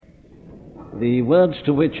The words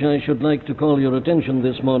to which I should like to call your attention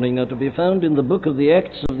this morning are to be found in the book of the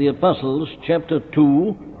Acts of the Apostles, chapter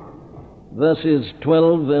 2, verses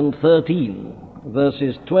 12 and 13.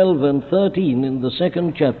 Verses 12 and 13 in the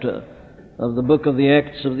second chapter of the book of the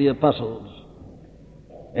Acts of the Apostles.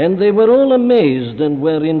 And they were all amazed and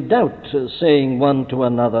were in doubt, saying one to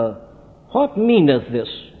another, "What meaneth this?"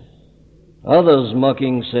 Others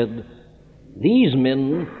mocking said, "These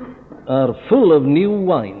men are full of new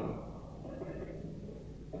wine."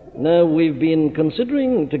 Now, we've been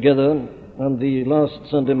considering together on the last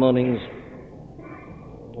Sunday mornings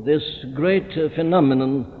this great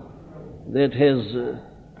phenomenon that has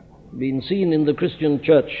been seen in the Christian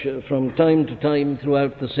church from time to time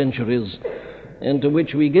throughout the centuries, and to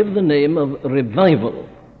which we give the name of revival,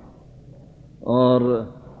 or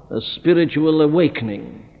a spiritual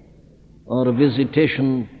awakening, or a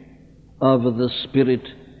visitation of the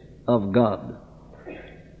Spirit of God.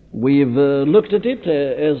 We've looked at it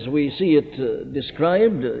as we see it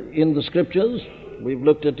described in the Scriptures. We've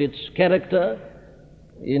looked at its character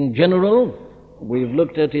in general. We've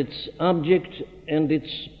looked at its object and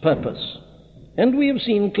its purpose. And we have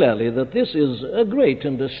seen clearly that this is a great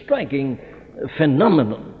and a striking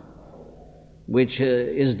phenomenon which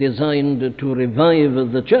is designed to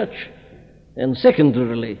revive the church, and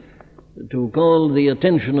secondarily to call the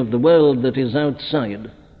attention of the world that is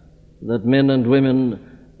outside, that men and women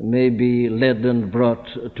may be led and brought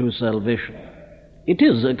to salvation. It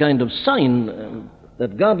is a kind of sign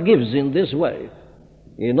that God gives in this way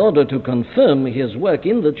in order to confirm his work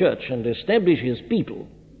in the church and establish his people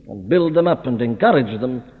and build them up and encourage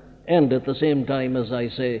them, and at the same time, as I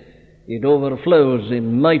say, it overflows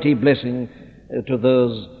in mighty blessing to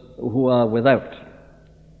those who are without.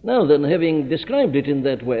 Now then, having described it in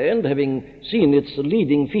that way and having seen its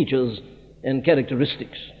leading features and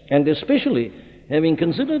characteristics, and especially having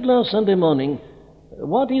considered last Sunday morning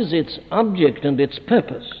what is its object and its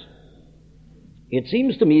purpose, it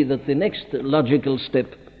seems to me that the next logical step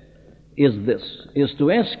is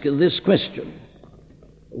to ask this question: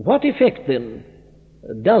 what effect then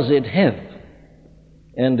does it have,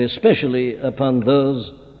 and especially upon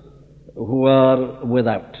those who are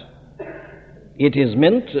without? It is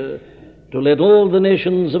meant to let all the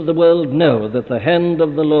nations of the world know that the hand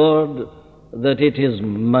of the Lord, that it is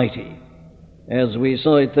mighty, as we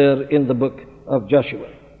saw it there in the book of Joshua.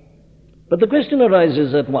 But the question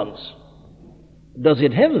arises at once: does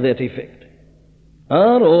it have that effect?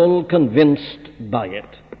 Are all convinced by it?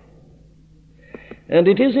 And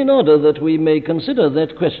it is in order that we may consider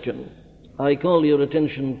that question I call your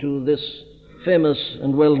attention to this famous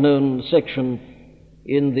and well-known section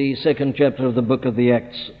in the second chapter of the book of the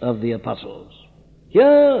Acts of the Apostles.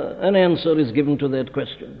 Here an answer is given to that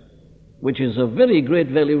question, which is of very great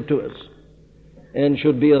value to us, and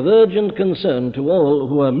should be of urgent concern to all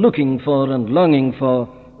who are looking for and longing for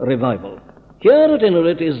revival. Here, at any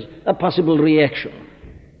rate, is a possible reaction.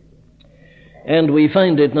 And we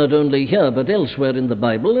find it not only here, but elsewhere in the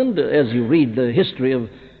Bible, and as you read the history of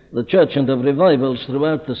the church and of revivals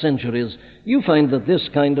throughout the centuries, you find that this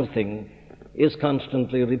kind of thing is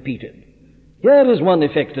constantly repeated. Here is one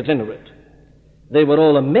effect, at any rate. They were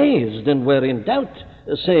all amazed and were in doubt,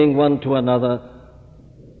 saying one to another,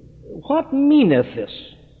 "What meaneth this?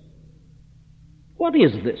 What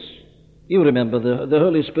is this?" You remember the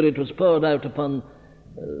Holy Spirit was poured out upon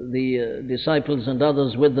the disciples and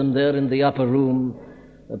others with them there in the upper room,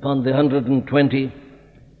 upon the 120.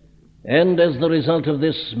 And as the result of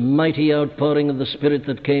this mighty outpouring of the Spirit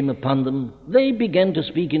that came upon them, they began to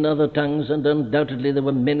speak in other tongues, and undoubtedly there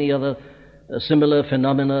were many other similar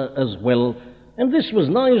phenomena as well. And this was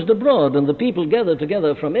noised abroad, and the people gathered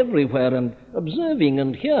together from everywhere, and observing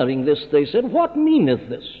and hearing this, they said, "What meaneth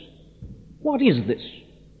this? What is this?"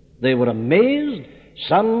 They were amazed,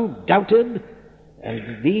 some doubted,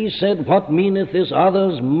 and these said, "What meaneth this?"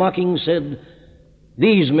 Others, mocking, said,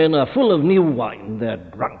 "These men are full of new wine, they're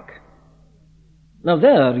drunk." Now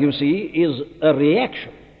there, you see, is a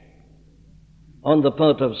reaction on the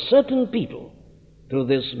part of certain people to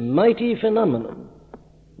this mighty phenomenon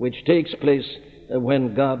which takes place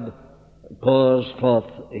when God pours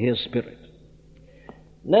forth his Spirit.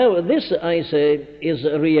 Now, this, I say, is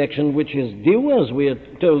a reaction which is due, as we are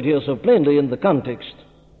told here so plainly in the context,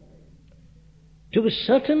 to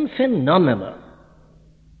certain phenomena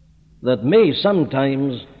that may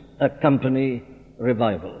sometimes accompany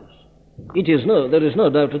revivals. There is no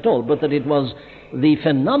doubt at all, but that it was the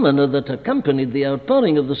phenomena that accompanied the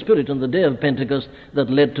outpouring of the Spirit on the day of Pentecost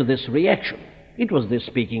that led to this reaction. It was this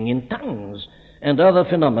speaking in tongues and other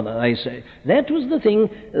phenomena, I say. That was the thing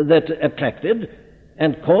that attracted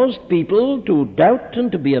and caused people to doubt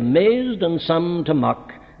and to be amazed, and some to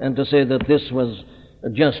mock and to say that this was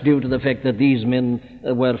just due to the fact that these men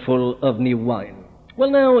were full of new wine. Well,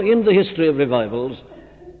 now, in the history of revivals,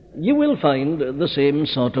 you will find the same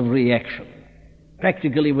sort of reaction,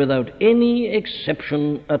 practically without any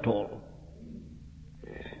exception at all.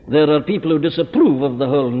 There are people who disapprove of the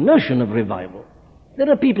whole notion of revival.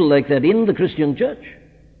 There are people like that in the Christian church,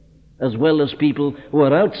 as well as people who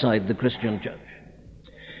are outside the Christian church.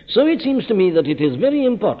 So it seems to me that it is very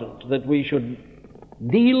important that we should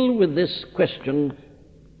deal with this question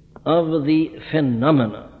of the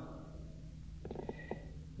phenomena.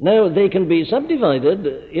 Now, they can be subdivided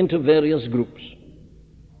into various groups.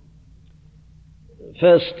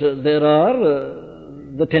 First, there are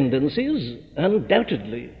the tendencies,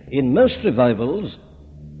 undoubtedly, in most revivals,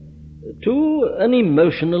 to an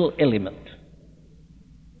emotional element.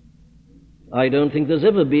 I don't think there's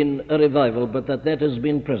ever been a revival but that has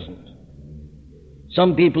been present.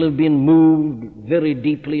 Some people have been moved very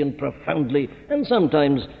deeply and profoundly, and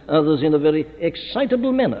sometimes others in a very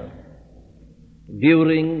excitable manner,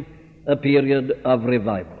 during a period of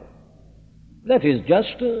revival. That is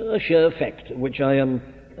just a sheer fact which I am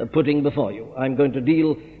putting before you. I'm going to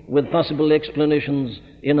deal with possible explanations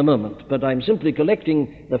in a moment, but I'm simply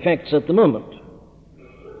collecting the facts at the moment.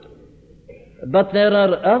 But there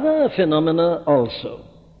are other phenomena also,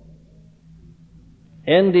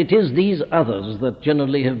 and it is these others that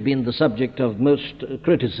generally have been the subject of most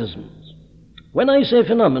criticisms. When I say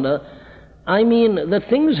phenomena, I mean that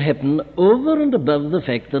things happen over and above the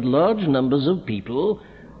fact that large numbers of people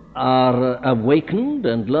are awakened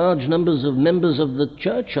and large numbers of members of the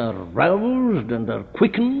church are roused and are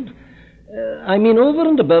quickened. I mean over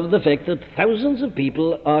and above the fact that thousands of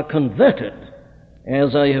people are converted,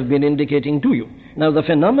 as I have been indicating to you. Now, the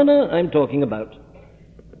phenomena I'm talking about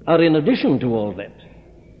are in addition to all that.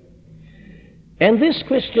 And this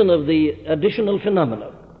question of the additional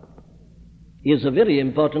phenomena is a very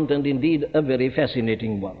important and indeed a very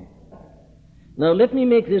fascinating one. Now, let me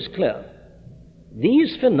make this clear.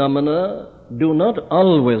 These phenomena do not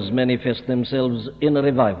always manifest themselves in a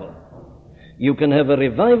revival. You can have a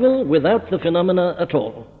revival without the phenomena at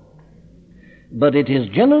all. But it is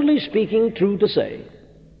generally speaking true to say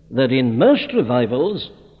that in most revivals,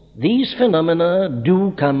 these phenomena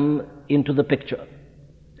do come into the picture.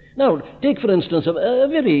 Now, take for instance a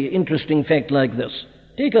very interesting fact like this.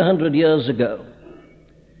 Take 100 years ago.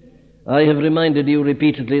 I have reminded you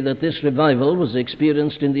repeatedly that this revival was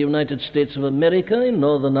experienced in the United States of America, in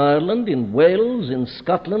Northern Ireland, in Wales, in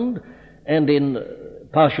Scotland, and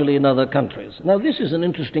partially in other countries. Now, this is an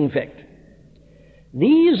interesting fact.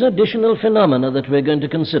 These additional phenomena that we're going to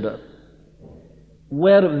consider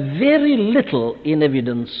were very little in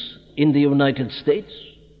evidence in the United States.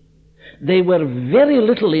 They were very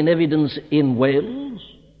little in evidence in Wales.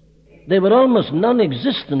 They were almost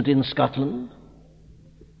non-existent in Scotland.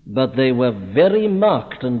 But they were very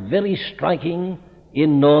marked and very striking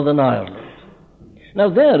in Northern Ireland. Now,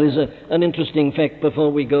 there is an interesting fact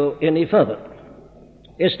before we go any further,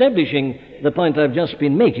 establishing the point I've just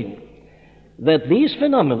been making, that these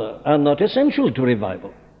phenomena are not essential to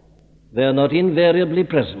revival. They are not invariably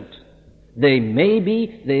present. They may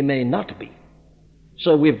be, they may not be.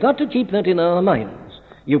 So we've got to keep that in our minds.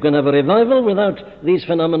 You can have a revival without these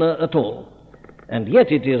phenomena at all. And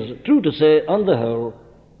yet it is true to say, on the whole,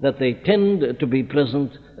 that they tend to be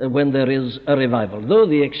present when there is a revival, though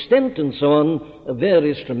the extent and so on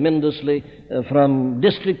varies tremendously from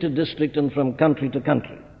district to district and from country to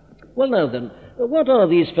country. Well, now then, what are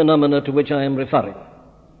these phenomena to which I am referring?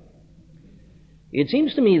 It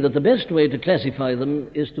seems to me that the best way to classify them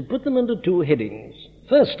is to put them under two headings.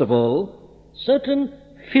 First of all, certain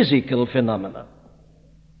physical phenomena.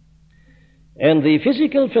 And the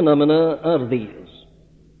physical phenomena are these.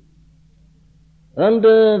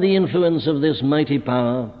 Under the influence of this mighty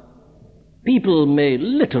power, people may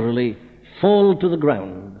literally fall to the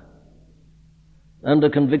ground under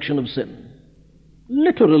conviction of sin.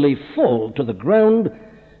 Literally fall to the ground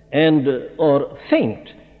or faint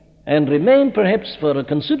and remain perhaps for a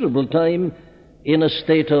considerable time in a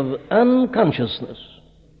state of unconsciousness.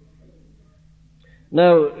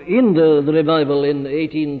 Now, in the revival in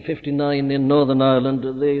 1859 in Northern Ireland,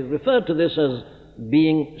 they referred to this as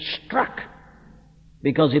being struck,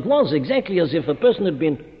 because it was exactly as if a person had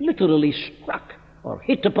been literally struck or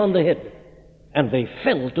hit upon the head, and they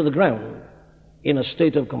fell to the ground in a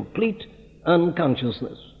state of complete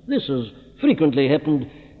unconsciousness. This has frequently happened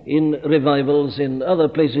in revivals in other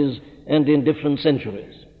places and in different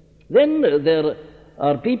centuries. Then there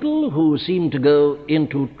are people who seem to go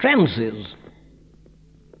into trances.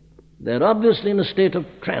 They're obviously in a state of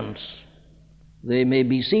trance. They may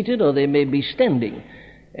be seated or they may be standing,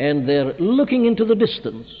 and they're looking into the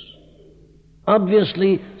distance,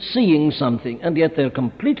 obviously seeing something, and yet they're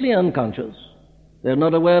completely unconscious. They're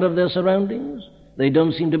not aware of their surroundings. They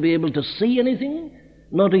don't seem to be able to see anything,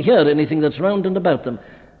 nor to hear anything that's round and about them.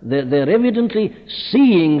 They're evidently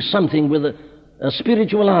seeing something with a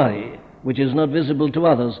spiritual eye, which is not visible to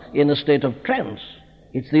others, in a state of trance.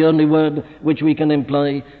 It's the only word which we can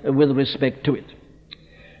employ with respect to it.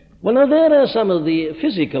 Well, now, there are some of the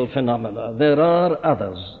physical phenomena. There are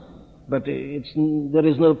others, but there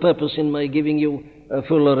is no purpose in my giving you a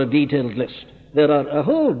full or a detailed list. There are a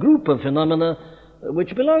whole group of phenomena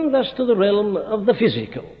which belong thus to the realm of the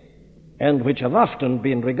physical, and which have often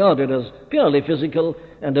been regarded as purely physical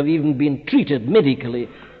and have even been treated medically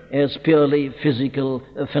as purely physical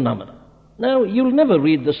phenomena. Now, you'll never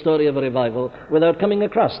read the story of a revival without coming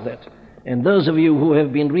across that. And those of you who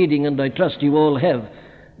have been reading, and I trust you all have,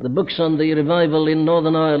 the books on the revival in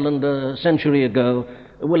Northern Ireland a century ago,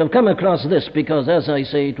 will have come across this because, as I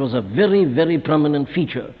say, it was a very, very prominent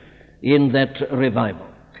feature in that revival.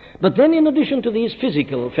 But then, in addition to these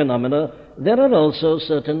physical phenomena, there are also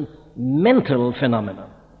certain mental phenomena.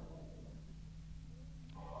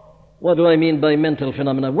 What do I mean by mental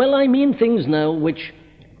phenomena? Well, I mean things now which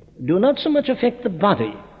do not so much affect the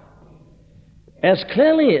body as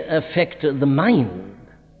clearly affect the mind.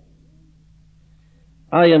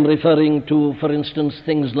 I am referring to, for instance,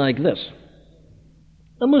 things like this.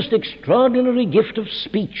 A most extraordinary gift of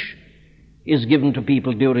speech is given to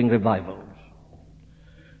people during revivals.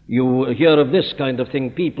 You hear of this kind of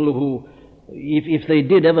thing, people who, if they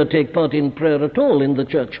did ever take part in prayer at all in the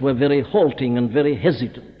church, were very halting and very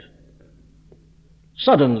hesitant.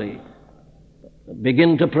 Suddenly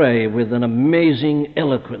begin to pray with an amazing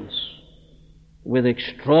eloquence, with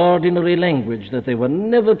extraordinary language that they were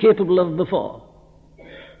never capable of before.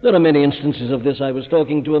 There are many instances of this. I was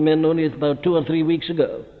talking to a man only about 2 or 3 weeks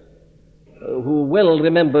ago who well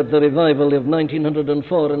remembered the revival of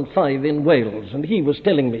 1904 and 5 in Wales, and he was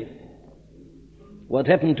telling me what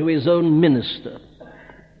happened to his own minister.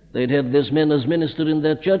 They'd had this man as minister in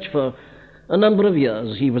their church for a number of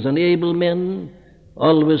years. He was an able man,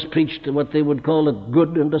 always preached what they would call a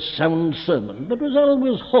good and a sound sermon, but was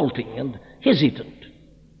always halting and hesitant,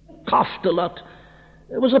 coughed a lot,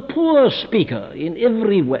 was a poor speaker in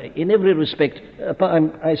every way, in every respect,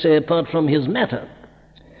 I say apart from his matter.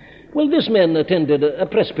 Well, this man attended a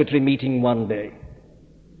presbytery meeting one day.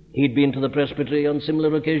 He'd been to the presbytery on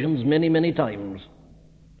similar occasions many, many times.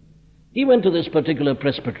 He went to this particular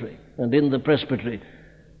presbytery, and in the presbytery,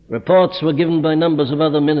 reports were given by numbers of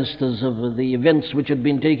other ministers of the events which had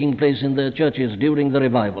been taking place in their churches during the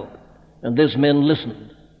revival. And this man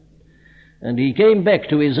listened. And he came back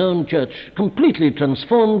to his own church completely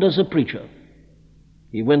transformed as a preacher.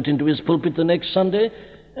 He went into his pulpit the next Sunday,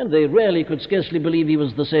 and they really could scarcely believe he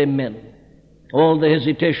was the same man. All the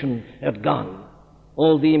hesitation had gone.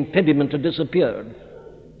 All the impediment had disappeared.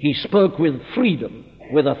 He spoke with freedom,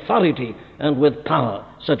 with authority, and with power,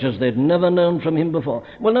 such as they'd never known from him before.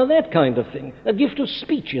 Well, now that kind of thing, a gift of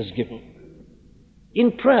speech is given.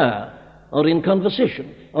 In prayer, or in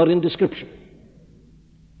conversation, or in description.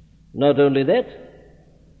 Not only that,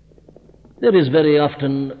 there is very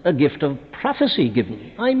often a gift of prophecy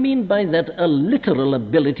given. I mean by that a literal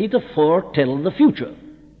ability to foretell the future.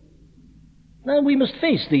 Now, we must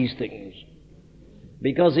face these things,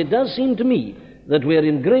 because it does seem to me that we are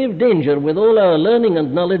in grave danger with all our learning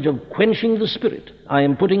and knowledge of quenching the spirit. I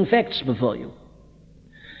am putting facts before you.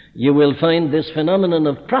 You will find this phenomenon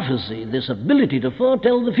of prophecy, this ability to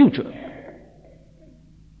foretell the future,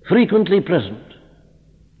 frequently present.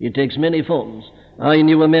 It takes many forms. I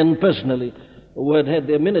knew a man personally who had had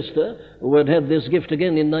their minister, who had had this gift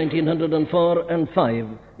again in 1904 and 5.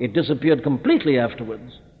 It disappeared completely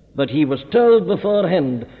afterwards. But he was told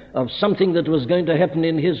beforehand of something that was going to happen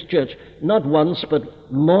in his church, not once,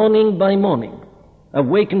 but morning by morning,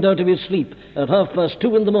 awakened out of his sleep at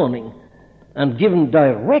 2:30 in the morning, and given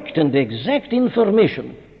direct and exact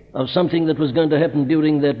information of something that was going to happen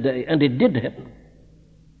during that day, and it did happen.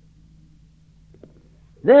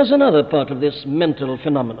 There's another part of this mental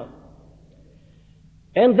phenomenon.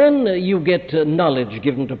 And then you get knowledge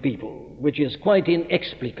given to people, which is quite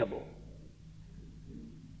inexplicable.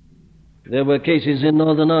 There were cases in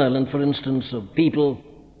Northern Ireland, for instance, of people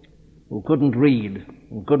who couldn't read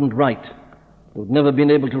and couldn't write, who'd never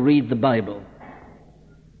been able to read the Bible.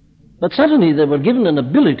 But suddenly they were given an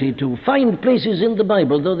ability to find places in the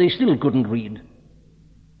Bible, though they still couldn't read,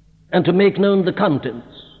 and to make known the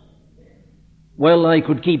contents. Well, I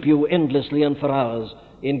could keep you endlessly and for hours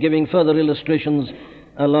in giving further illustrations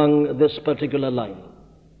along this particular line.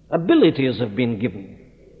 Abilities have been given.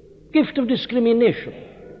 Gift of discrimination,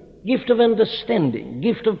 gift of understanding,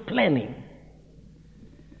 gift of planning.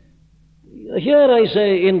 Here I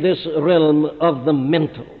say, in this realm of the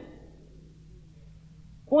mental,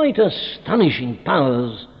 quite astonishing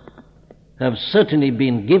powers have certainly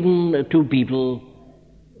been given to people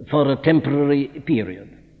for a temporary period.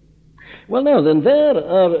 Well, now then, there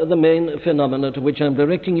are the main phenomena to which I'm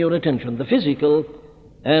directing your attention, the physical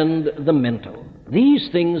and the mental. These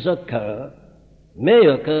things may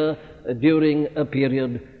occur during a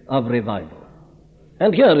period of revival.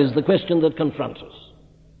 And here is the question that confronts us.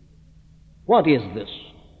 What is this?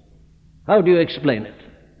 How do you explain it?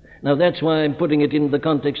 Now, that's why I'm putting it in the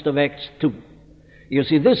context of Acts 2. You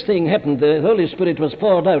see, this thing happened, the Holy Spirit was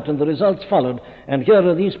poured out, and the results followed, and here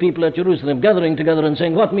are these people at Jerusalem gathering together and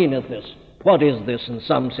saying, what meaneth this? What is this? And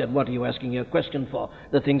some said, what are you asking your question for?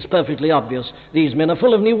 The thing's perfectly obvious. These men are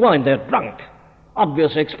full of new wine, they're drunk.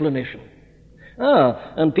 Obvious explanation.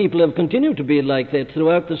 And people have continued to be like that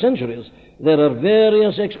throughout the centuries. There are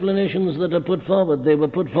various explanations that are put forward. They were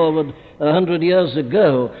put forward 100 years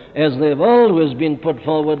ago, as they've always been put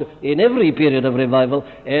forward in every period of revival,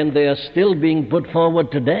 and they are still being put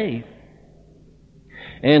forward today.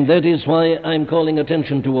 And that is why I'm calling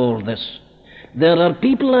attention to all this. There are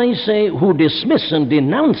people, I say, who dismiss and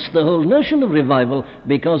denounce the whole notion of revival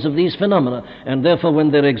because of these phenomena, and therefore when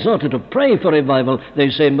they're exhorted to pray for revival, they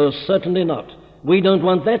say, most certainly not. We don't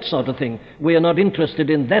want that sort of thing. We are not interested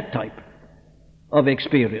in that type of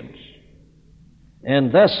experience.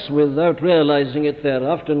 And thus, without realizing it, they're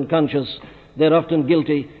often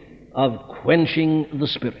guilty of quenching the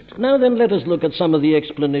Spirit. Now then, let us look at some of the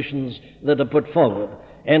explanations that are put forward,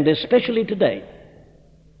 and especially today.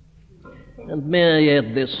 And may I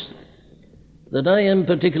add this, that I am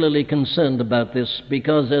particularly concerned about this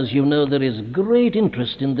because, as you know, there is great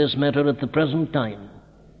interest in this matter at the present time.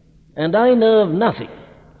 And I know of nothing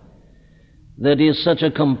that is such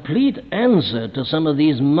a complete answer to some of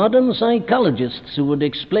these modern psychologists who would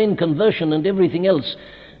explain conversion and everything else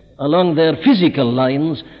along their physical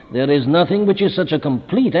lines. There is nothing which is such a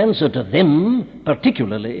complete answer to them,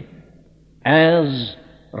 particularly, as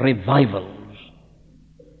revivals.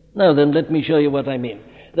 Now then, let me show you what I mean.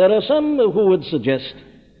 There are some who would suggest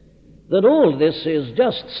that all this is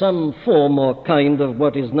just some form or kind of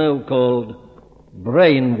what is now called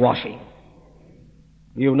brainwashing.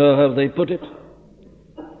 You know how they put it?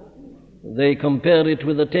 They compare it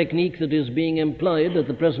with a technique that is being employed at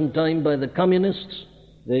the present time by the communists.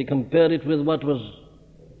 They compare it with what was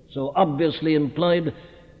so obviously employed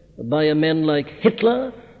by a man like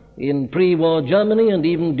Hitler in pre-war Germany and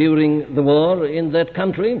even during the war in that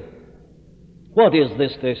country. What is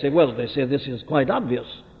this, they say? Well, they say this is quite obvious.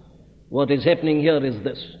 What is happening here is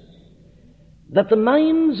this, that the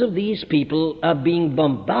minds of these people are being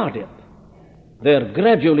bombarded. They're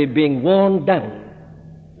gradually being worn down.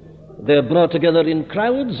 They're brought together in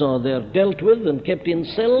crowds, or they're dealt with and kept in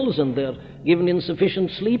cells, and they're given insufficient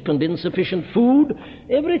sleep and insufficient food.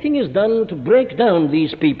 Everything is done to break down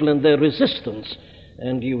these people and their resistance.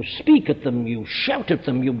 And you speak at them, you shout at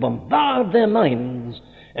them, you bombard their minds.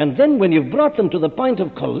 And then when you've brought them to the point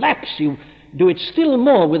of collapse, you do it still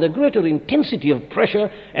more with a greater intensity of pressure,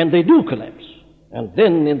 and they do collapse. And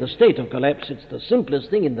then in the state of collapse, it's the simplest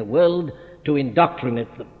thing in the world to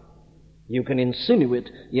indoctrinate them. You can insinuate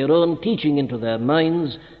your own teaching into their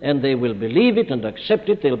minds, and they will believe it and accept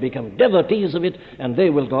it. They'll become devotees of it, and they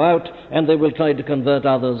will go out and they will try to convert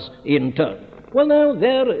others in turn. Well, now,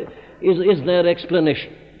 there is their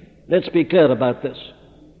explanation. Let's be clear about this.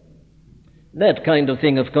 That kind of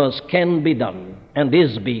thing, of course, can be done and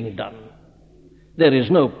is being done. There is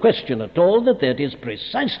no question at all that that is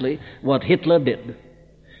precisely what Hitler did.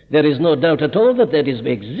 There is no doubt at all that that is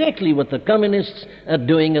exactly what the communists are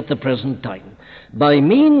doing at the present time. By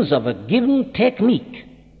means of a given technique,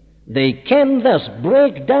 they can thus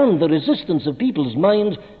break down the resistance of people's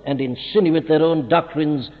minds and insinuate their own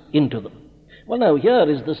doctrines into them. Well, now, here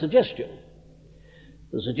is the suggestion.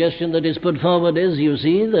 The suggestion that is put forward is, you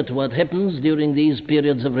see, that what happens during these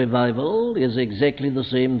periods of revival is exactly the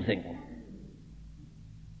same thing.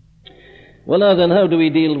 Well, now then, how do we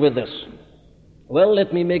deal with this? Well,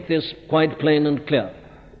 let me make this quite plain and clear.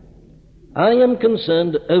 I am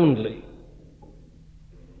concerned only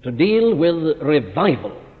to deal with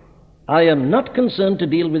revival. I am not concerned to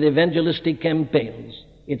deal with evangelistic campaigns.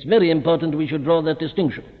 It's very important we should draw that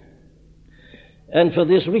distinction. And for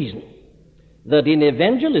this reason, that in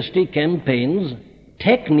evangelistic campaigns,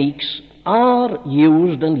 techniques are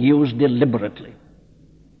used and used deliberately,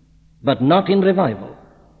 but not in revival.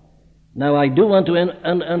 Now, I do want to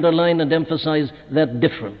underline and emphasize that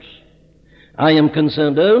difference. I am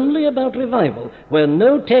concerned only about revival, where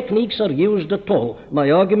no techniques are used at all.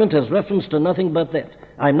 My argument has reference to nothing but that.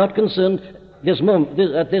 I'm not concerned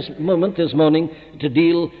at this moment, this morning, to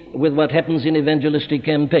deal with what happens in evangelistic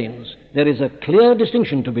campaigns. There is a clear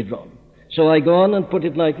distinction to be drawn. So I go on and put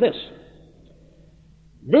it like this.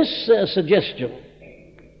 This suggestion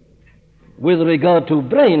with regard to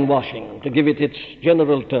brainwashing, to give it its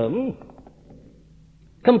general term,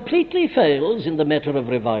 completely fails in the matter of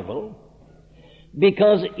revival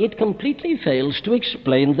because it completely fails to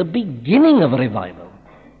explain the beginning of revival.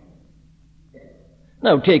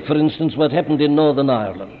 Now, take, for instance, what happened in Northern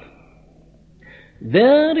Ireland.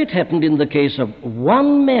 There it happened in the case of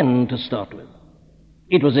one man to start with.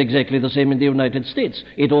 It was exactly the same in the United States.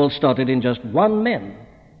 It all started in just one man.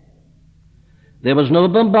 There was no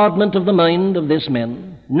bombardment of the mind of this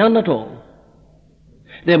man, none at all.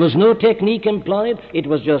 There was no technique employed. It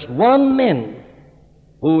was just one man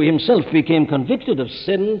who himself became convicted of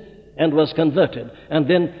sin and was converted, and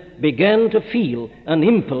then began to feel an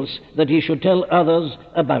impulse that he should tell others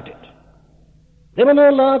about it. There were no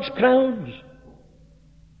large crowds.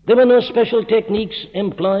 There were no special techniques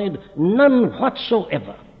employed, none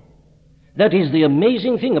whatsoever. That is the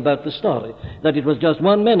amazing thing about the story, that it was just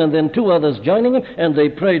one man and then two others joining him, and they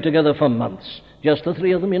prayed together for months, just the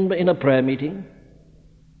three of them in a prayer meeting.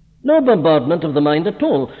 No bombardment of the mind at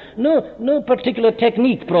all. No particular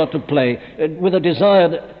technique brought to play with a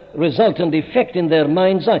desired result and effect in their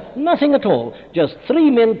mind's eye. Nothing at all. Just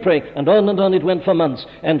three men praying, and on it went for months,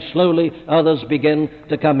 and slowly others began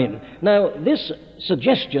to come in. Now, this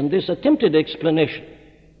suggestion, this attempted explanation,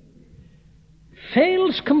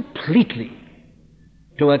 fails completely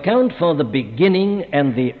to account for the beginning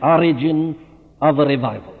and the origin of a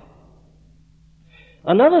revival.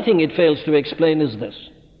 Another thing it fails to explain is this,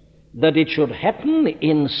 that it should happen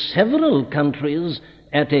in several countries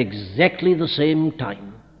at exactly the same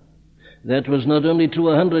time. That was not only true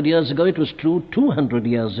 100 years ago, it was true 200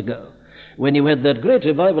 years ago. When you had that great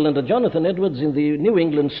revival under Jonathan Edwards in the New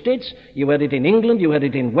England states, you had it in England, you had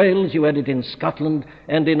it in Wales, you had it in Scotland,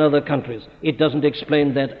 and in other countries. It doesn't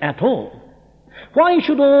explain that at all. Why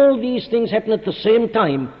should all these things happen at the same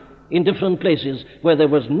time in different places where there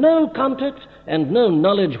was no contact and no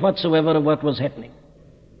knowledge whatsoever of what was happening?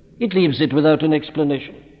 It leaves it without an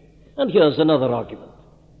explanation. And here's another argument.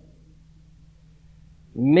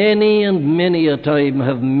 Many and many a time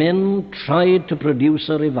have men tried to produce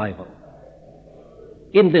a revival.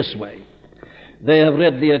 In this way, they have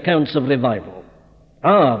read the accounts of revival.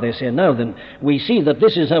 They say, now then, we see that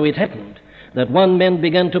this is how it happened, that one man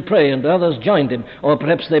began to pray and others joined him, or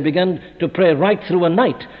perhaps they began to pray right through a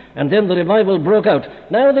night, and then the revival broke out.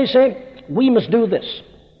 Now they say, we must do this.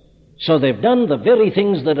 So they've done the very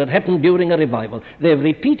things that had happened during a revival. They've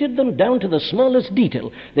repeated them down to the smallest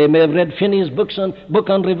detail. They may have read Finney's book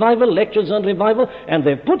on revival, lectures on revival, and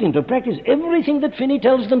they've put into practice everything that Finney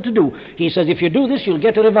tells them to do. He says, if you do this, you'll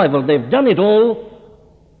get a revival. They've done it all,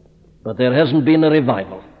 but there hasn't been a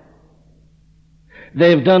revival.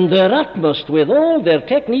 They've done their utmost with all their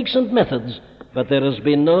techniques and methods, but there has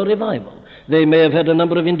been no revival. They may have had a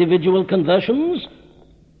number of individual conversions,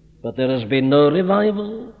 but there has been no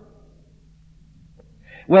revival.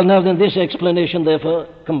 Well, now then, this explanation, therefore,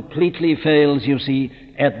 completely fails, you see,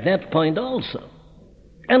 at that point also.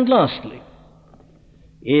 And lastly,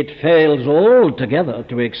 it fails altogether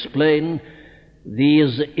to explain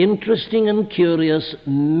these interesting and curious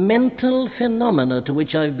mental phenomena to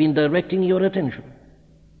which I've been directing your attention.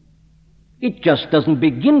 It just doesn't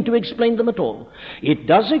begin to explain them at all. It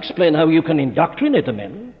does explain how you can indoctrinate a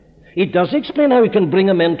man. It does explain how you can bring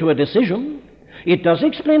a man to a decision. It does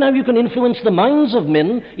explain how you can influence the minds of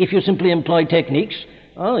men if you simply employ techniques.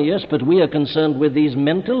 Yes, but we are concerned with these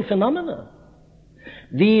mental phenomena,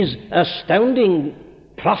 these astounding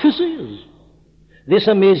prophecies, this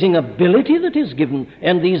amazing ability that is given,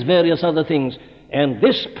 and these various other things. And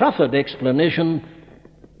this proffered explanation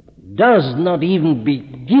does not even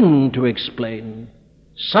begin to explain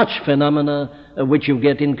such phenomena which you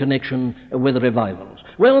get in connection with revivals.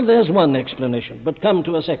 Well, there's one explanation, but come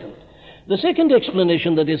to a second. The second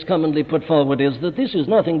explanation that is commonly put forward is that this is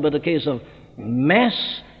nothing but a case of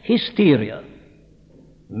mass hysteria.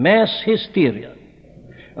 Mass hysteria.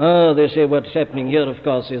 They say what's happening here, of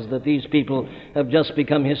course, is that these people have just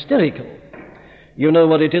become hysterical. You know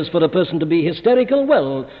what it is for a person to be hysterical?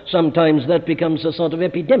 Well, sometimes that becomes a sort of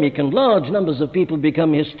epidemic, and large numbers of people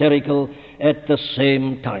become hysterical at the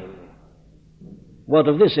same time. What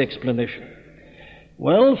of this explanation?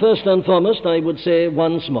 Well, first and foremost, I would say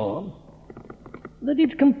once more that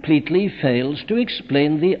it completely fails to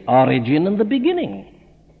explain the origin and the beginning.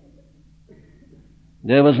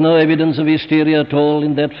 There was no evidence of hysteria at all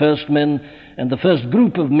in that first men and the first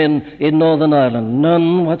group of men in Northern Ireland.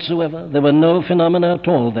 None whatsoever. There were no phenomena at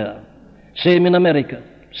all there. Same in America.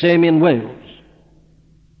 Same in Wales.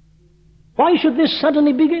 Why should this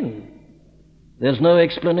suddenly begin? There's no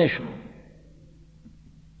explanation.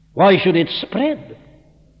 Why should it spread?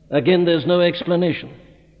 Again, there's no explanation.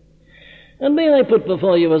 And may I put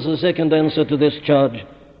before you as a second answer to this charge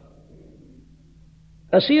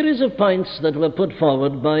a series of points that were put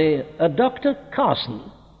forward by a Dr.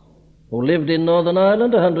 Carson, who lived in Northern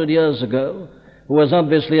Ireland 100 years ago, who was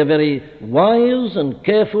obviously a very wise and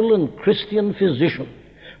careful and Christian physician,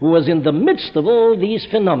 who was in the midst of all these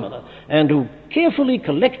phenomena, and who carefully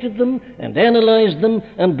collected them and analyzed them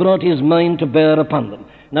and brought his mind to bear upon them.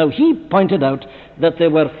 Now, he pointed out that there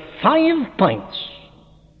were 5 points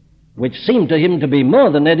which seemed to him to be more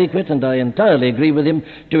than adequate, and I entirely agree with him,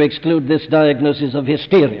 to exclude this diagnosis of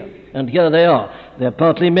hysteria. And here they are. They're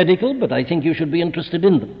partly medical, but I think you should be interested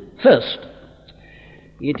in them. First,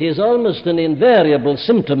 it is almost an invariable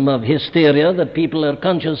symptom of hysteria that people are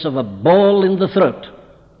conscious of a ball in the throat.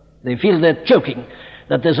 They feel they're choking,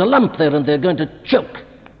 that there's a lump there and they're going to choke.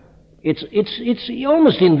 It's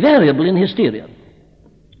almost invariable in hysteria.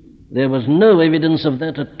 There was no evidence of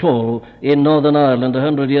that at all in Northern Ireland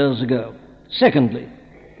 100 years ago. Secondly,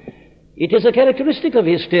 it is a characteristic of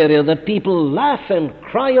hysteria that people laugh and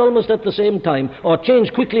cry almost at the same time, or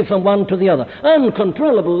change quickly from one to the other.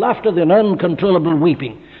 Uncontrollable laughter and uncontrollable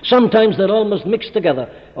weeping. Sometimes they're almost mixed together,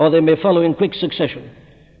 or they may follow in quick succession.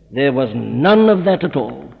 There was none of that at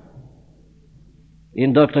all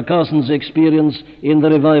in Dr. Carson's experience in the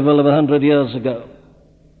revival of 100 years ago.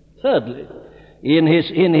 Thirdly, in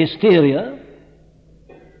hysteria,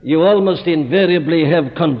 you almost invariably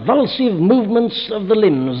have convulsive movements of the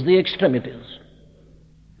limbs, the extremities.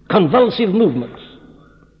 Convulsive movements.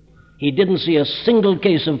 He didn't see a single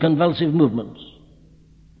case of convulsive movements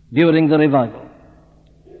during the revival.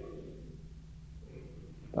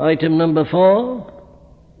 Item number 4,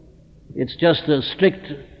 it's just a strict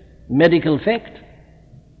medical fact.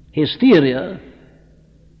 Hysteria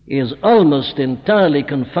is almost entirely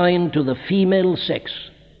confined to the female sex.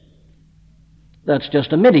 That's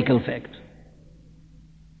just a medical fact.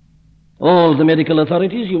 All the medical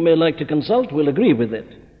authorities you may like to consult will agree with it.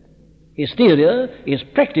 Hysteria is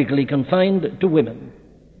practically confined to women.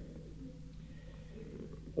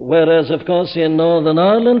 Whereas, of course, in Northern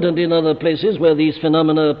Ireland and in other places where these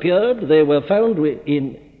phenomena appeared, they were found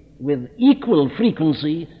with equal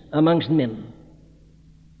frequency amongst men.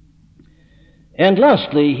 And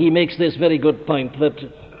lastly, he makes this very good point that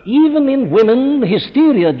even in women,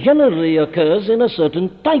 hysteria generally occurs in a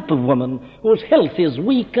certain type of woman whose health is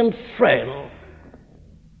weak and frail.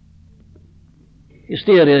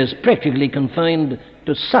 Hysteria is practically confined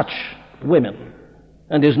to such women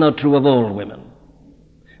and is not true of all women.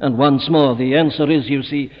 And once more, the answer is, you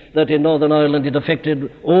see, that in Northern Ireland it affected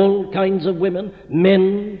all kinds of women,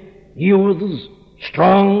 men, youths,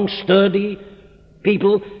 strong, sturdy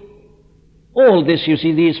people. All this, you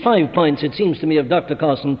see, these 5 points, it seems to me, of Dr.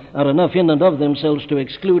 Carson are enough in and of themselves to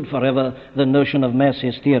exclude forever the notion of mass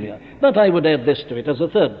hysteria. But I would add this to it as a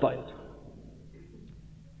third point.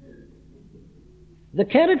 The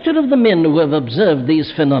character of the men who have observed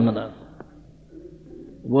these phenomena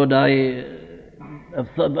would have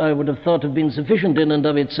thought have been sufficient in and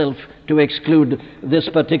of itself to exclude this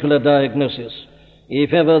particular diagnosis.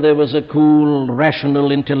 If ever there was a cool,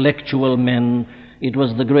 rational, intellectual man, it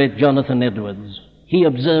was the great Jonathan Edwards. He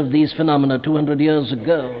observed these phenomena 200 years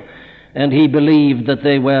ago, and he believed that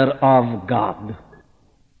they were of God.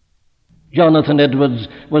 Jonathan Edwards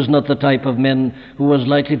was not the type of man who was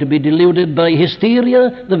likely to be deluded by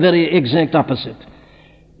hysteria, the very exact opposite.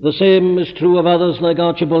 The same is true of others like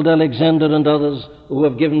Archibald Alexander and others who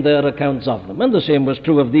have given their accounts of them. And the same was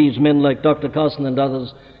true of these men like Dr. Carson and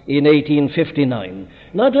others in 1859.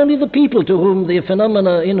 Not only the people in whom the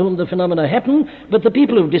phenomena happen, but the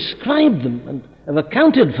people who've described them and have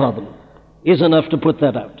accounted for them is enough to put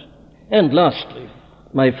that out. And lastly,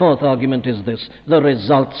 my fourth argument is this: the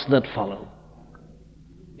results that follow.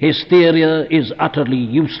 Hysteria is utterly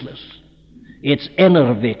useless. It's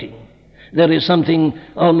enervating. There is something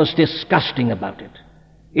almost disgusting about it.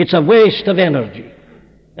 It's a waste of energy,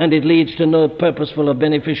 and it leads to no purposeful or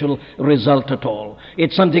beneficial result at all.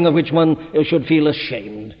 It's something of which one should feel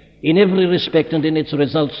ashamed, in every respect and in its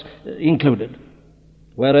results included.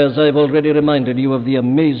 Whereas I've already reminded you of the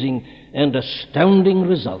amazing and astounding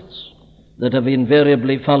results that have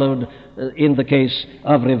invariably followed in the case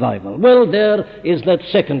of revival. Well, there is that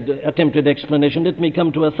second attempted explanation. Let me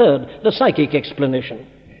come to a third, the psychic explanation.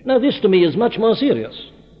 Now, this to me is much more serious.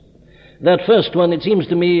 That first one, it seems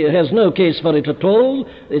to me, has no case for it at all.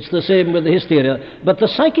 It's the same with the hysteria. But the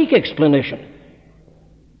psychic explanation,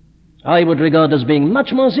 I would regard as being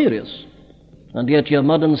much more serious. And yet your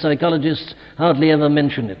modern psychologists hardly ever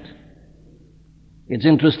mention it. It's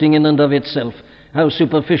interesting in and of itself how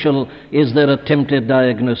superficial is their attempted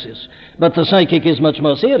diagnosis. But the psychic is much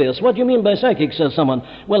more serious. What do you mean by psychic, says someone?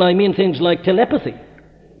 Well, I mean things like telepathy.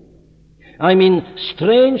 I mean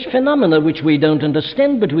strange phenomena which we don't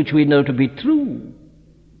understand but which we know to be true.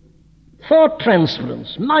 Thought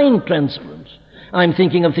transference, mind transference. I'm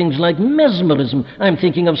thinking of things like mesmerism. I'm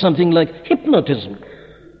thinking of something like hypnotism.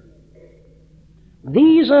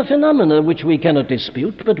 These are phenomena which we cannot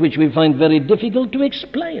dispute but which we find very difficult to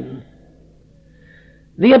explain.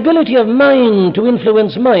 The ability of mind to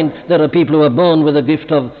influence mind. There are people who are born with a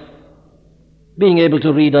gift of being able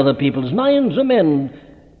to read other people's minds. Men,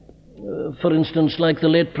 for instance, like the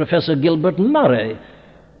late Professor Gilbert Murray,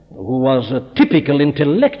 who was a typical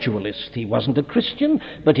intellectualist. He wasn't a Christian,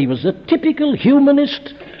 but he was a typical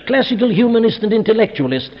humanist, classical humanist and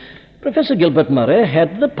intellectualist. Professor Gilbert Murray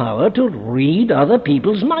had the power to read other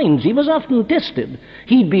people's minds. He was often tested.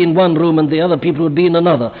 He'd be in one room and the other people would be in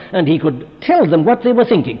another, and he could tell them what they were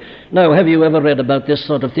thinking. Now, have you ever read about this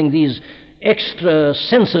sort of thing, these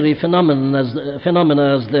extrasensory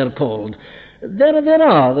phenomena as they're called? There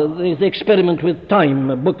are. The Experiment with Time,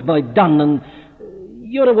 a book by Dunn, and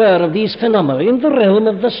you're aware of these phenomena in the realm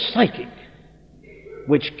of the psychic,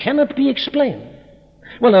 which cannot be explained.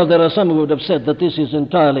 Well, now, there are some who would have said that this is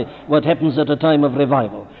entirely what happens at a time of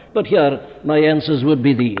revival. But here, my answers would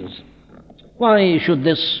be these. Why should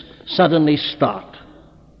this suddenly start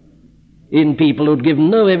in people who'd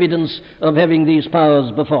given no evidence of having these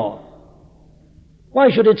powers before?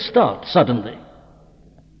 Why should it start suddenly?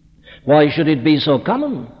 Why should it be so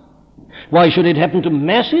common? Why should it happen to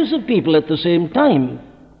masses of people at the same time?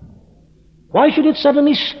 Why should it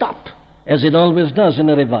suddenly stop, as it always does in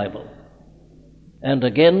a revival? And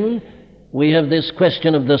again, we have this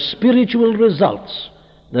question of the spiritual results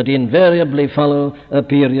that invariably follow a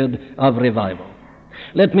period of revival.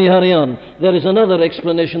 Let me hurry on. There is another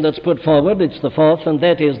explanation that's put forward. It's the fourth, and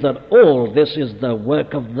that is that all this is the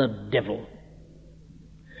work of the devil.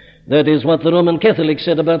 That is what the Roman Catholics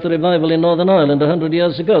said about the revival in Northern Ireland 100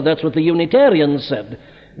 years ago. That's what the Unitarians said.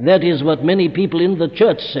 That is what many people in the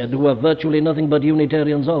church said, who are virtually nothing but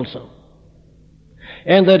Unitarians also.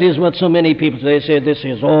 And that is what so many people today say, this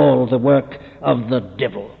is all the work of the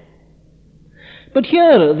devil. But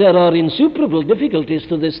here there are insuperable difficulties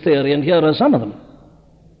to this theory, and here are some of them.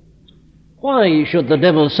 Why should the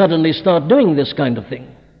devil suddenly start doing this kind of thing?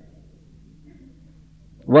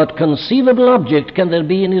 What conceivable object can there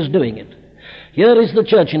be in his doing it? Here is the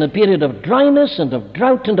church in a period of dryness and of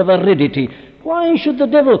drought and of aridity. Why should the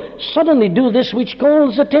devil suddenly do this which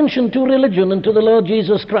calls attention to religion and to the Lord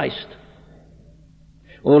Jesus Christ?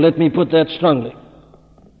 Oh, let me put that strongly.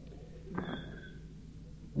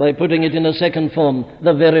 By putting it in a second form,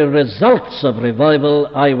 the very results of revival,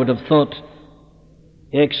 I would have thought,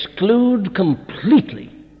 exclude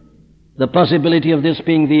completely the possibility of this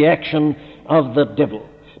being the action of the devil.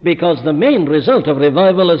 Because the main result of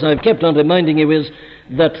revival, as I've kept on reminding you, is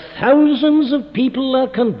that thousands of people are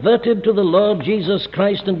converted to the Lord Jesus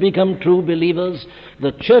Christ and become true believers.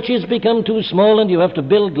 The churches become too small and you have to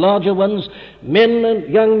build larger ones. Men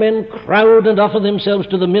and young men crowd and offer themselves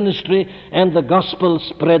to the ministry, and the gospel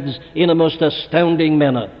spreads in a most astounding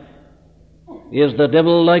manner. Is the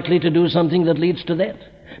devil likely to do something that leads to that?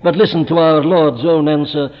 But listen to our Lord's own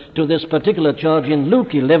answer to this particular charge in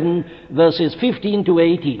Luke 11, verses 15 to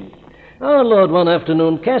 18. Our Lord one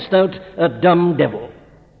afternoon cast out a dumb devil.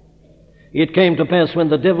 It came to pass when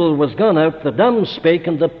the devil was gone out, the dumb spake,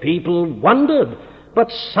 and the people wondered. But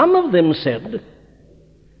some of them said,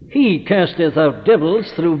 He casteth out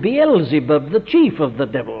devils through Beelzebub, the chief of the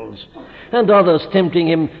devils. And others, tempting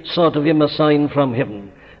him, sought of him a sign from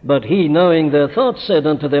heaven. But he, knowing their thoughts, said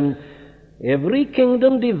unto them, Every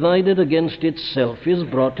kingdom divided against itself is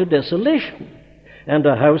brought to desolation, and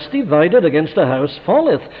a house divided against a house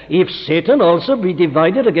falleth. If Satan also be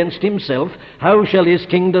divided against himself, how shall his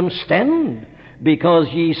kingdom stand? Because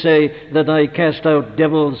ye say that I cast out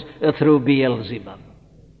devils through Beelzebub.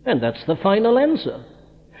 And that's the final answer.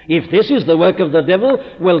 If this is the work of the devil,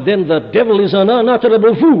 well, then the devil is an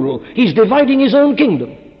unutterable fool. He's dividing his own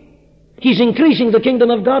kingdom. He's increasing the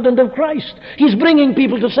kingdom of God and of Christ. He's bringing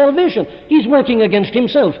people to salvation. He's working against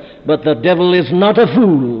himself. But the devil is not a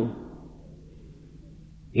fool.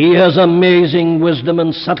 He has amazing wisdom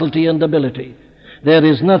and subtlety and ability. There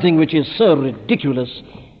is nothing which is so ridiculous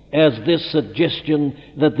as this suggestion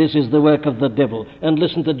that this is the work of the devil. And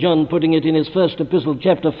listen to John putting it in his first epistle,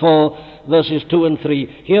 chapter 4, verses 2 and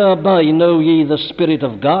 3. Hereby know ye the Spirit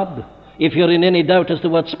of God. If you're in any doubt as to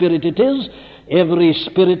what spirit it is, every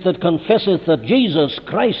spirit that confesseth that Jesus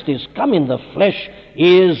Christ is come in the flesh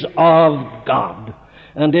is of God.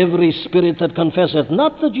 And every spirit that confesseth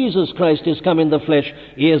not that Jesus Christ is come in the flesh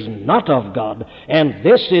is not of God. And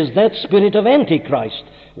this is that spirit of Antichrist,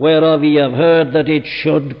 whereof ye have heard that it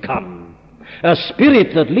should come. A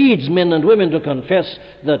spirit that leads men and women to confess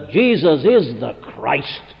that Jesus is the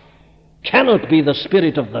Christ cannot be the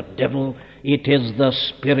spirit of the devil. It is the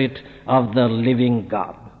Spirit of the living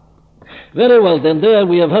God. Very well, then, there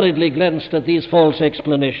we have hurriedly glanced at these false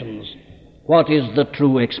explanations. What is the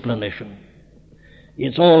true explanation?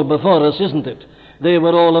 It's all before us, isn't it? They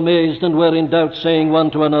were all amazed and were in doubt, saying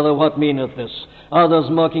one to another, What meaneth this? Others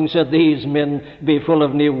mocking said, These men be full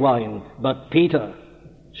of new wine. But Peter,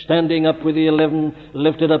 standing up with the 11,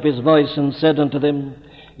 lifted up his voice and said unto them,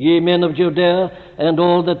 Ye men of Judea, and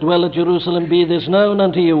all that dwell at Jerusalem, be this known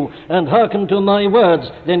unto you, and hearken to my words.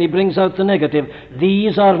 Then he brings out the negative.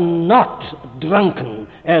 These are not drunken,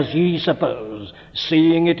 as ye suppose,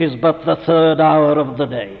 seeing it is but the 3rd hour of the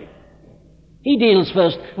day. He deals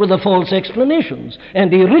first with the false explanations,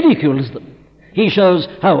 and he ridicules them. He shows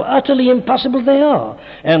how utterly impossible they are.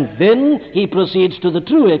 And then he proceeds to the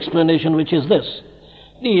true explanation, which is this.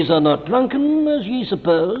 These are not drunken, as ye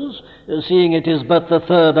suppose, seeing it is but the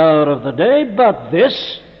 3rd hour of the day, but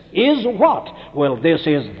this is what? Well, this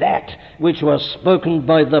is that which was spoken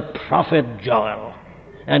by the prophet Joel.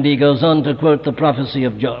 And he goes on to quote the prophecy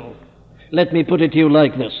of Joel. Let me put it to you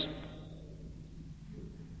like this.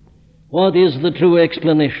 What is the true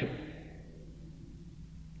explanation?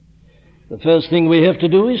 The first thing we have to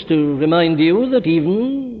do is to remind you that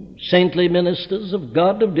even saintly ministers of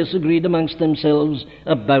God have disagreed amongst themselves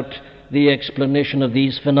about the explanation of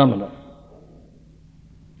these phenomena.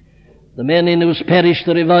 The men in whose parish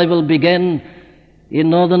the revival began in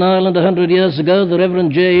Northern Ireland 100 years ago, the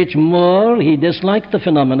Reverend J.H. Moore, he disliked the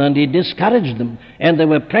phenomena and he discouraged them, and there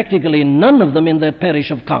were practically none of them in that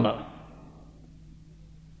parish of Connor.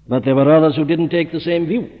 But there were others who didn't take the same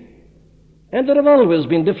view. And there have always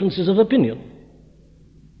been differences of opinion.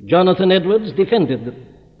 Jonathan Edwards defended them.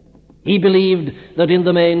 He believed that in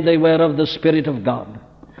the main they were of the Spirit of God.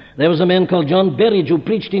 There was a man called John Berridge who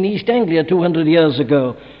preached in East Anglia 200 years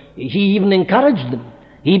ago. He even encouraged them.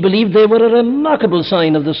 He believed they were a remarkable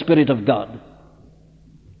sign of the Spirit of God.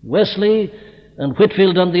 Wesley and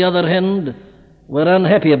Whitfield, on the other hand, were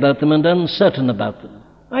unhappy about them and uncertain about them.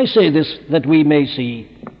 I say this that we may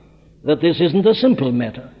see that this isn't a simple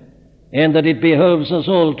matter, and that it behoves us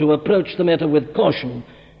all to approach the matter with caution,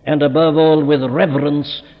 and above all with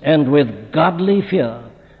reverence and with godly fear,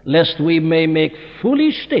 lest we may make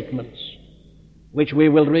foolish statements which we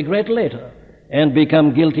will regret later and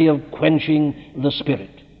become guilty of quenching the Spirit.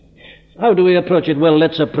 How do we approach it? Well,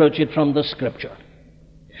 let's approach it from the Scripture.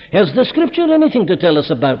 Has the Scripture anything to tell us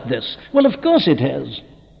about this? Well, of course it has.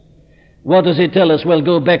 What does it tell us? Well,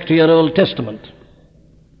 go back to your Old Testament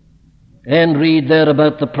and read there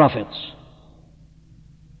about the prophets.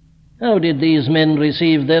 How did these men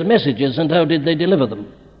receive their messages, and how did they deliver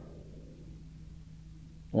them?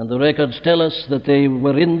 And the records tell us that they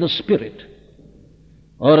were in the Spirit,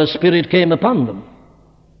 or a spirit came upon them.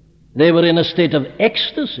 They were in a state of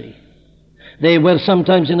ecstasy. They were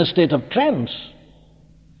sometimes in a state of trance.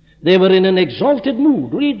 They were in an exalted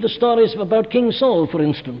mood. Read the stories about King Saul, for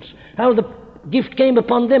instance, how the gift came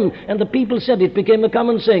upon them, and the people said, it became a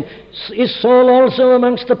common saying, Is Saul also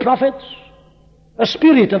amongst the prophets? A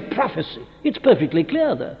spirit of prophecy. It's perfectly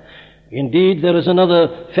clear there. Indeed, there is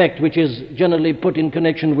another fact which is generally put in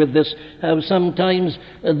connection with this, how sometimes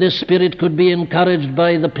this spirit could be encouraged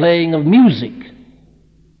by the playing of music.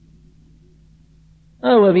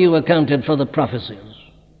 How have you accounted for the prophecies?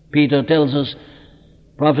 Peter tells us,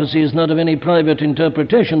 prophecy is not of any private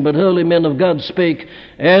interpretation, but holy men of God spake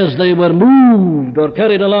as they were moved or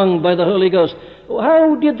carried along by the Holy Ghost.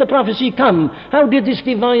 How did the prophecy come? How did this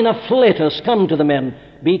divine afflatus come to the men?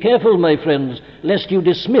 Be careful, my friends, lest you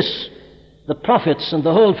dismiss the prophets and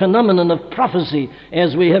the whole phenomenon of prophecy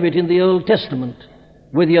as we have it in the Old Testament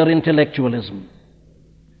with your intellectualism.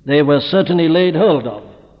 They were certainly laid hold of.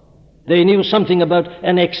 They knew something about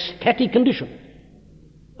an ecstatic condition.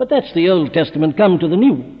 But that's the Old Testament. Come to the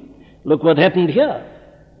New. Look what happened here.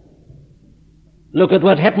 Look at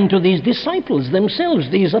what happened to these disciples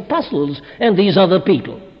themselves, these apostles, and these other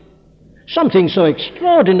people. Something so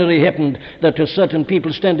extraordinary happened that to certain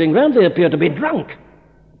people standing round they appear to be drunk.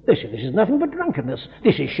 They say, this is nothing but drunkenness.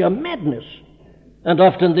 This is sheer madness. And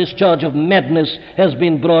often this charge of madness has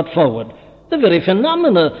been brought forward. The very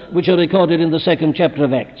phenomena which are recorded in the 2nd chapter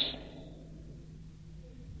of Acts.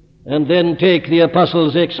 And then take the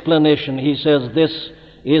apostle's explanation. He says, this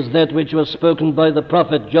is that which was spoken by the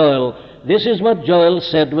prophet Joel. This is what Joel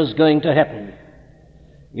said was going to happen.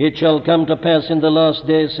 It shall come to pass in the last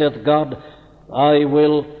days, saith God, I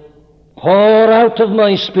will pour out of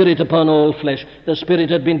my Spirit upon all flesh. The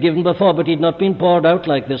Spirit had been given before, but it had not been poured out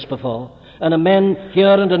like this before. And a man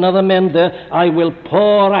here and another man there, I will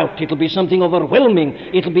pour out. It'll be something overwhelming.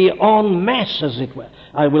 It'll be en masse, as it were.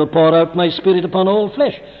 I will pour out my Spirit upon all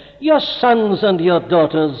flesh. Your sons and your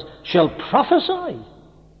daughters shall prophesy.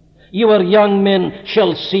 Your young men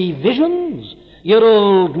shall see visions. Your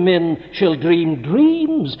old men shall dream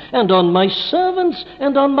dreams. And on my servants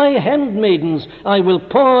and on my handmaidens I will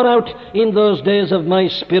pour out in those days of my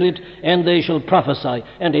Spirit, and they shall prophesy.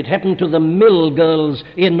 And it happened to the mill girls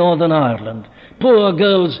in Northern Ireland. Poor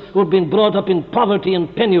girls who had been brought up in poverty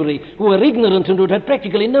and penury, who were ignorant and who had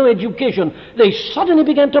practically no education. They suddenly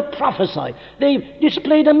began to prophesy. They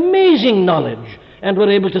displayed amazing knowledge and were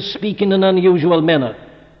able to speak in an unusual manner.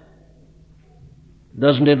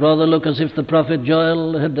 Doesn't it rather look as if the prophet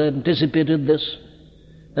Joel had anticipated this?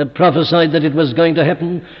 Had prophesied that it was going to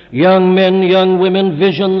happen? Young men, young women,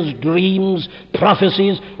 visions, dreams,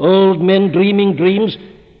 prophecies, old men dreaming dreams.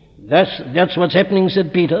 That's what's happening,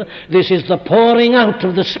 said Peter. This is the pouring out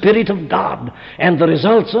of the Spirit of God. And the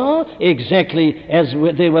results are exactly as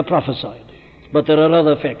they were prophesied. But there are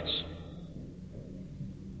other facts.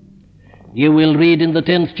 You will read in the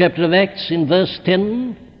 10th chapter of Acts, in verse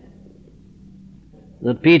 10,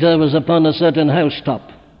 that Peter was upon a certain housetop,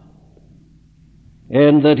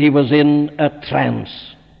 and that he was in a trance.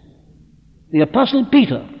 The Apostle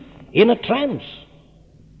Peter, in a trance.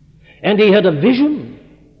 And he had a vision.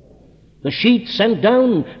 The sheet sent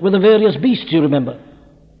down with the various beasts, you remember.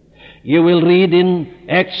 You will read in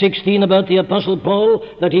Acts 16 about the Apostle Paul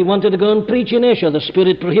that he wanted to go and preach in Asia. The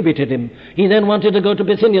Spirit prohibited him. He then wanted to go to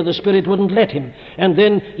Bithynia. The Spirit wouldn't let him. And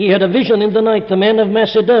then he had a vision in the night. The man of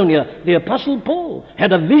Macedonia, the Apostle Paul,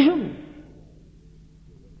 had a vision.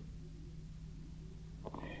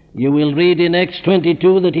 You will read in Acts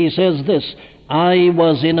 22 that he says this, I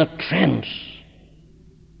was in a trance.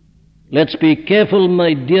 Let's be careful,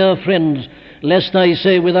 my dear friends, lest I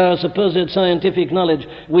say with our supposed scientific knowledge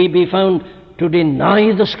we be found to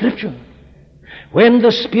deny the Scripture. When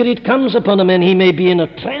the Spirit comes upon a man, he may be in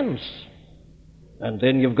a trance. And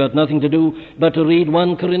then you've got nothing to do but to read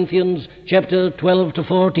 1 Corinthians chapter 12 to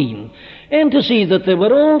 14, and to see that there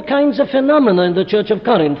were all kinds of phenomena in the church of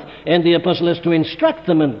Corinth, and the apostle has to instruct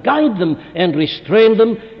them and guide them and restrain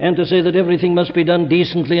them, and to say that everything must be done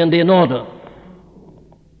decently and in order.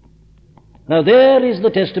 Now there is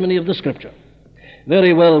the testimony of the Scripture.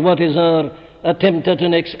 Very well, what is our attempt at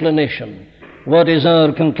an explanation? What is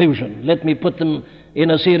our conclusion? Let me put them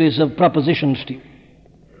in a series of propositions to you.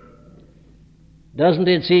 Doesn't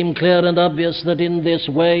it seem clear and obvious that in this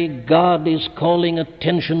way God is calling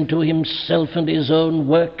attention to himself and his own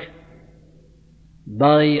work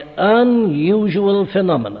by unusual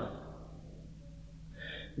phenomena?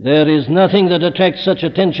 There is nothing that attracts such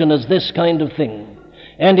attention as this kind of thing,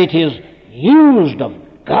 and it is used of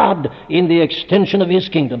God in the extension of his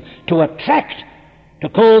kingdom to attract, to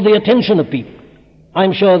call the attention of people.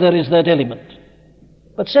 I'm sure there is that element.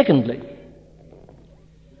 But secondly,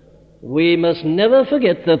 we must never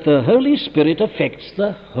forget that the Holy Spirit affects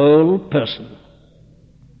the whole person.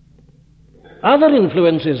 Other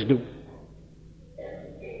influences do.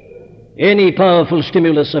 Any powerful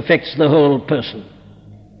stimulus affects the whole person.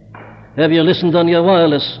 Have you listened on your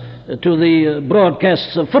wireless to the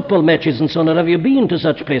broadcasts of football matches and so on, or have you been to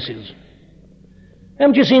such places?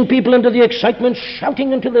 Haven't you seen people under the excitement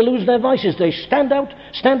shouting until they lose their voices? They stand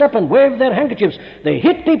up and wave their handkerchiefs. They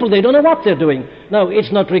hit people, they don't know what they're doing. Now,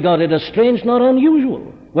 it's not regarded as strange nor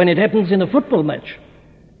unusual when it happens in a football match.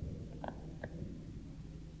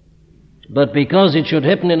 But because it should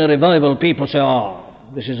happen in a revival, people say,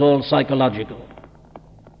 this is all psychological.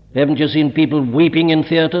 Haven't you seen people weeping in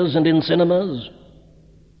theaters and in cinemas?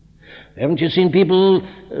 Haven't you seen people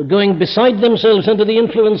going beside themselves under the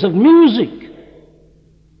influence of music?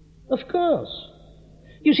 Of course.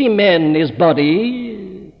 You see, man is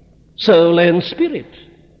body, soul, and spirit,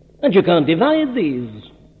 and you can't divide these.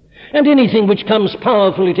 And anything which comes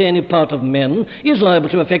powerfully to any part of men is liable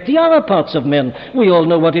to affect the other parts of men. We all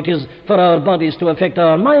know what it is for our bodies to affect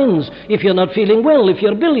our minds. If you're not feeling well, if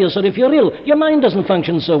you're bilious, or if you're ill, your mind doesn't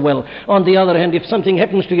function so well. On the other hand, if something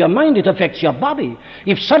happens to your mind, it affects your body.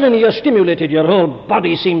 If suddenly you're stimulated, your whole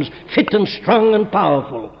body seems fit and strong and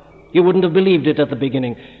powerful. You wouldn't have believed it at the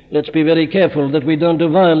beginning. Let's be very careful that we don't do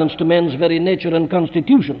violence to man's very nature and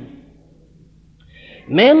constitution.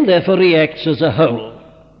 Man, therefore, reacts as a whole.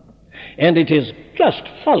 And it is just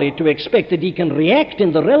folly to expect that he can react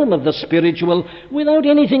in the realm of the spiritual without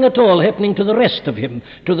anything at all happening to the rest of him,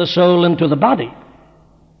 to the soul and to the body.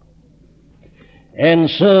 And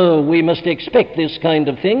so we must expect this kind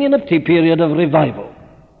of thing in a period of revival.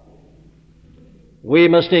 We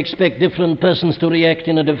must expect different persons to react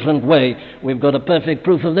in a different way. We've got a perfect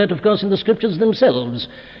proof of that, of course, in the Scriptures themselves.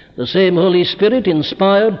 The same Holy Spirit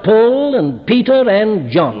inspired Paul and Peter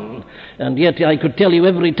and John. And yet I could tell you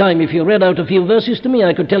every time, if you read out a few verses to me,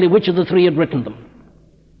 I could tell you which of the three had written them.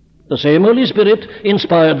 The same Holy Spirit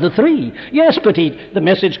inspired the three. Yes, but the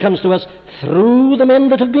message comes to us through the men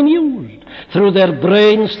that have been used, through their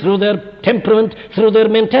brains, through their temperament, through their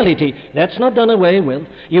mentality. That's not done away with.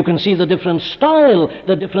 You can see the different style,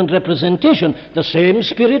 the different representation, the same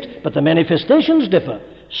Spirit, but the manifestations differ.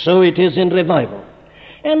 So it is in revival.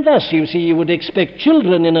 And thus, you see, you would expect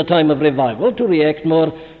children in a time of revival to react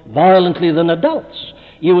more violently than adults.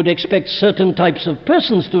 You would expect certain types of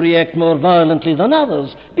persons to react more violently than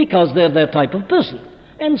others because they're their type of person.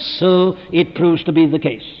 And so it proves to be the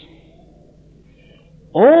case.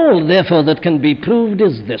 All, therefore, that can be proved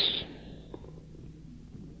is this,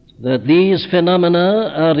 that these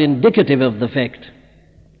phenomena are indicative of the fact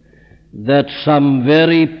that some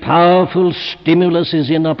very powerful stimulus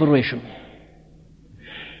is in operation.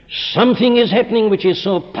 Something is happening which is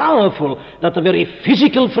so powerful that the very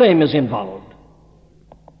physical frame is involved.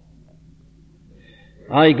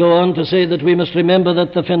 I go on to say that we must remember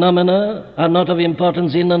that the phenomena are not of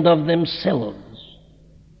importance in and of themselves.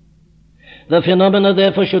 The phenomena,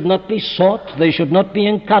 therefore, should not be sought, they should not be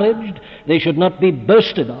encouraged, they should not be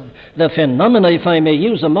boasted of. The phenomena, if I may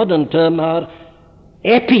use a modern term, are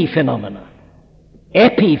epiphenomena.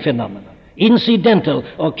 Epiphenomena. Incidental,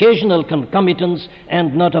 occasional concomitants,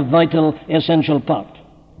 and not a vital, essential part.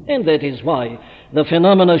 And that is why the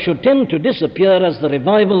phenomena should tend to disappear as the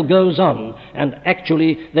revival goes on, and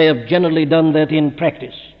actually they have generally done that in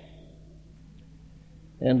practice.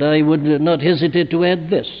 And I would not hesitate to add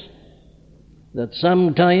this, that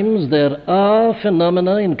sometimes there are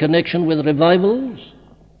phenomena in connection with revivals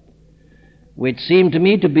which seem to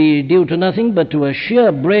me to be due to nothing but to a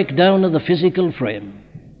sheer breakdown of the physical frame.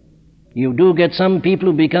 You do get some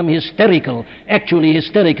people who become hysterical, actually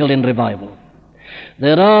hysterical in revival.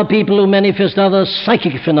 There are people who manifest other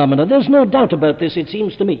psychic phenomena. There's no doubt about this, it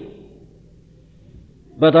seems to me.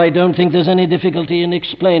 But I don't think there's any difficulty in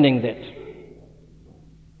explaining that.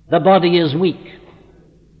 The body is weak.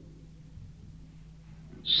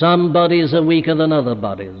 Some bodies are weaker than other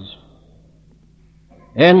bodies.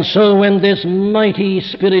 And so when this mighty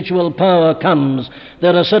spiritual power comes,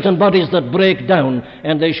 there are certain bodies that break down,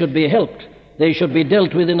 and they should be helped. They should be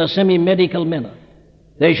dealt with in a semi-medical manner.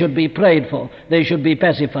 They should be prayed for. They should be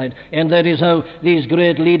pacified. And that is how these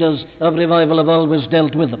great leaders of revival have always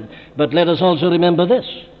dealt with them. But let us also remember this.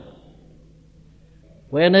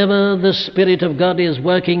 Whenever the Spirit of God is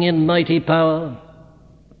working in mighty power,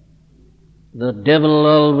 the devil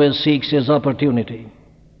always seeks his opportunity.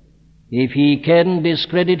 If he can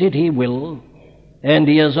discredit it, he will. And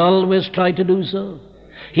he has always tried to do so.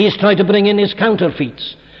 He's tried to bring in his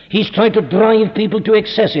counterfeits. He's tried to drive people to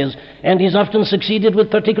excesses, and he's often succeeded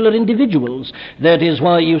with particular individuals. That is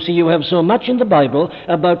why, you see, you have so much in the Bible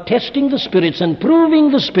about testing the spirits and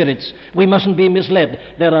proving the spirits. We mustn't be misled.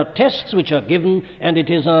 There are tests which are given, and it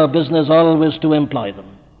is our business always to employ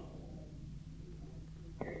them.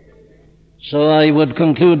 So I would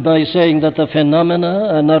conclude by saying that the phenomena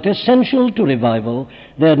are not essential to revival.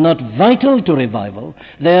 They're not vital to revival.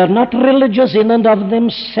 They're not religious in and of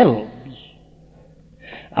themselves.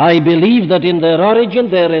 I believe that in their origin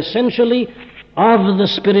they're essentially of the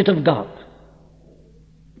Spirit of God.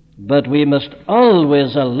 But we must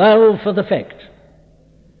always allow for the fact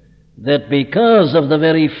that because of the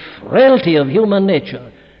very frailty of human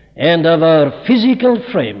nature and of our physical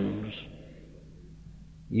frames,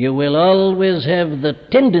 you will always have the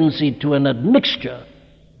tendency to an admixture,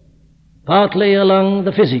 partly along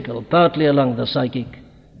the physical, partly along the psychic,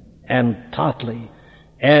 and partly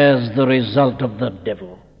as the result of the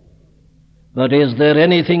devil. But is there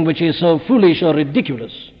anything which is so foolish or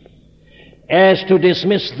ridiculous as to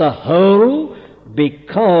dismiss the whole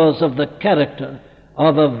because of the character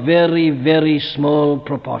of a very, very small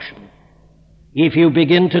proportion? If you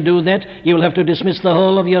begin to do that, you'll have to dismiss the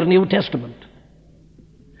whole of your New Testament.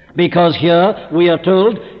 Because here we are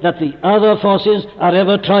told that the other forces are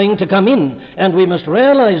ever trying to come in, and we must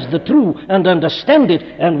realize the true and understand it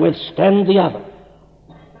and withstand the other.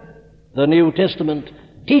 The New Testament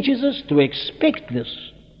teaches us to expect this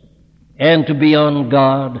and to be on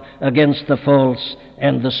guard against the false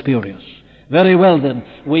and the spurious. Very well then,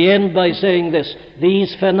 we end by saying this: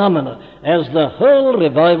 these phenomena, as the whole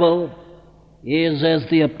revival is, as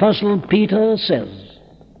the Apostle Peter says,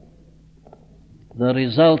 the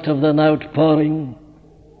result of an outpouring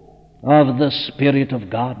of the Spirit of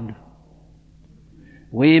God.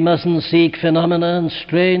 We mustn't seek phenomena and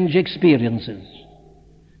strange experiences.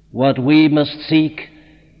 What we must seek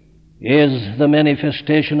is the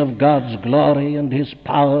manifestation of God's glory and His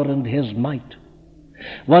power and His might.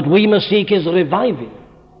 What we must seek is reviving.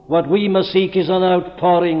 What we must seek is an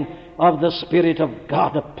outpouring of the Spirit of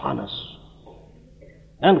God upon us.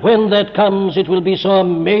 And when that comes, it will be so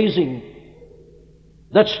amazing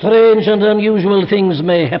that strange and unusual things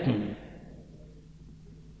may happen.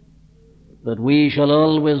 But we shall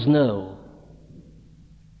always know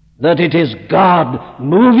that it is God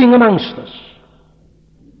moving amongst us.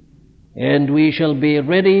 And we shall be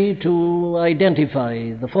ready to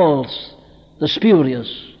identify the false, the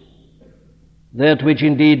spurious, that which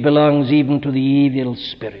indeed belongs even to the evil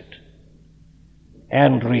spirit,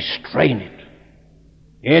 and restrain it.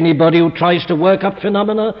 Anybody who tries to work up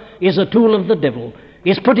phenomena is a tool of the devil.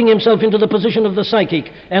 He's putting himself into the position of the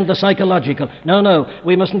psychic and the psychological. No,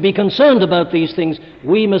 we mustn't be concerned about these things.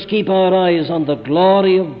 We must keep our eyes on the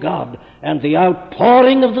glory of God and the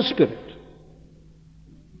outpouring of the Spirit,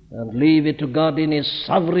 and leave it to God in His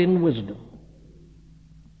sovereign wisdom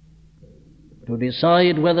to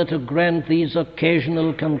decide whether to grant these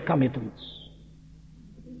occasional concomitants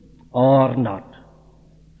or not.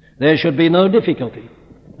 There should be no difficulty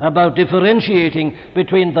about differentiating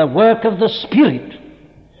between the work of the Spirit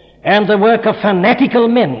and the work of fanatical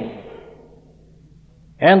men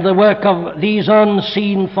and the work of these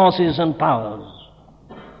unseen forces and powers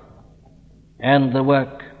and the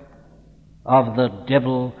work of the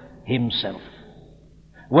devil himself.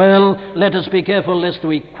 Well, let us be careful lest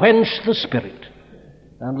we quench the Spirit,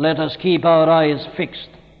 and let us keep our eyes fixed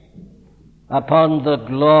upon the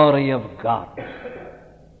glory of God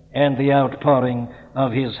and the outpouring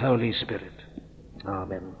of His Holy Spirit.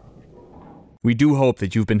 Amen. We do hope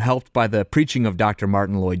that you've been helped by the preaching of Dr.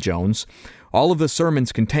 Martyn Lloyd-Jones. All of the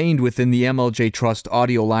sermons contained within the MLJ Trust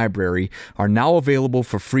audio library are now available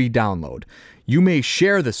for free download. You may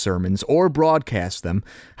share the sermons or broadcast them.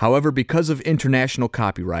 However, because of international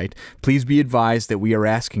copyright, please be advised that we are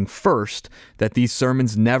asking first that these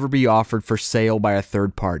sermons never be offered for sale by a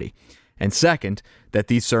third party. And second, that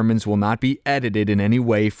these sermons will not be edited in any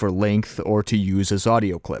way for length or to use as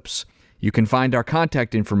audio clips. You can find our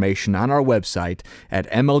contact information on our website at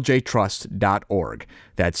mljtrust.org.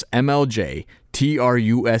 That's mljtrust.org.